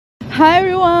Hi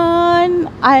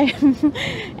everyone, I'm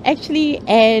actually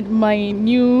at my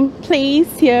new place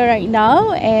here right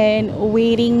now and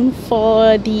waiting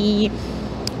for the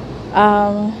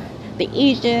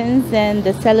agents and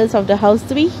the sellers of the house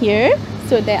to be here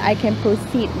so that I can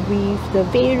proceed with the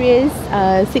various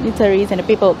signatories and the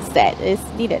paperwork that is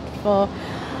needed for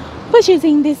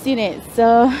purchasing this unit.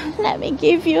 So let me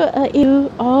give you a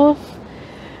view of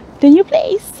the new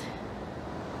place.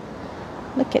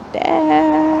 Look at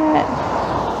that.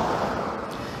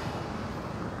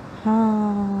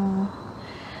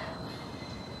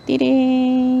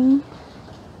 Ding.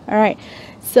 Alright,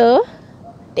 so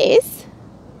this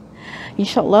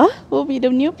inshallah will be the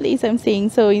new place I'm staying.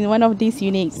 So in one of these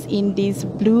units in this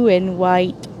blue and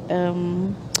white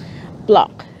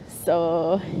block.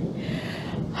 So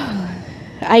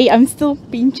I'm still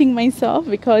pinching myself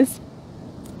because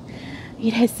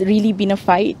it has really been a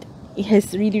fight. It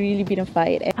has really been a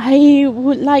fight. And I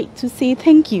would like to say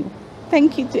thank you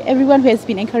to everyone who has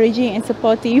been encouraging and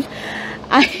supportive.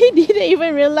 I didn't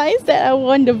even realize that I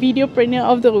won the Videopreneur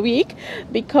of the week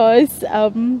because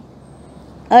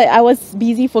I was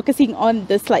busy focusing on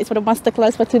the slides for the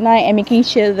masterclass for tonight and making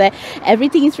sure that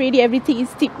everything is ready, everything is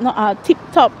tip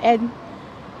top and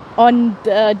on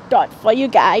the dot for you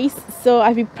guys. So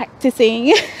I've been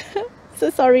practicing. So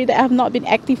sorry that I have not been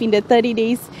active in the 30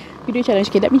 days video challenge.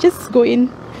 Okay, let me just go in.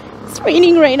 It's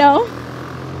raining right now.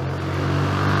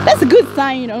 That's a good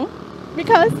sign, you know,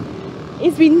 because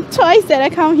it's been twice that I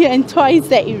come here and twice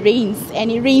that it rains,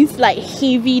 and it rains like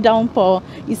heavy downpour.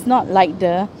 It's not like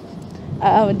the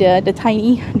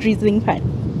tiny drizzling part.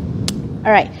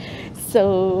 All right,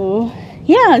 so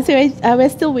yeah, so we're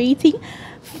still waiting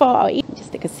for our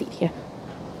just take a seat here.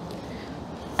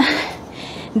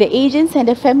 The agents and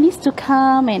the families to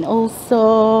come, and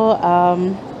also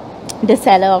the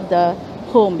seller of the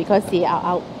home because they are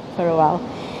out for a while.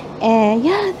 And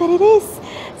yeah, that it is.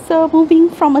 So moving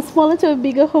from a smaller to a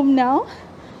bigger home now.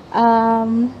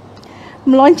 I'm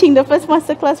launching the first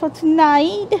masterclass for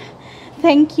tonight.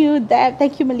 Thank you, Deb.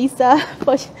 Thank you, Melissa,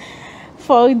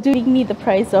 for doing me the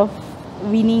prize of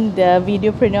winning the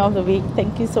Videopreneur of the week.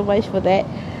 Thank you so much for that.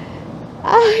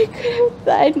 I could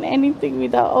have done anything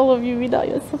without all of you, without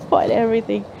your support and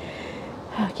everything.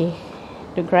 Okay,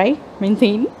 don't cry.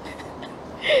 Maintain.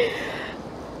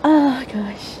 Oh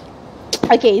gosh.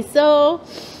 Okay, so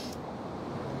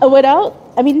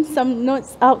some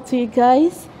notes out to you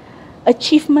guys.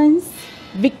 Achievements,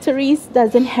 victories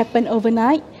doesn't happen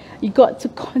overnight. You got to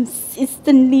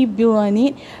consistently build on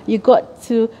it. You got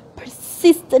to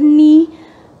persistently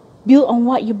build on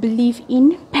what you believe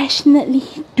in, passionately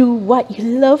do what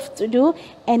you love to do,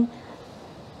 and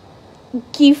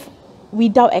give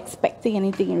without expecting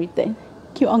anything in return.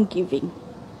 Keep on giving.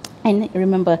 And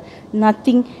remember,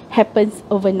 nothing happens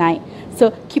overnight.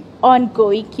 So keep on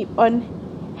going, keep on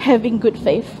having good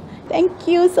faith. Thank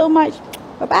you so much.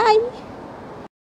 Bye-bye.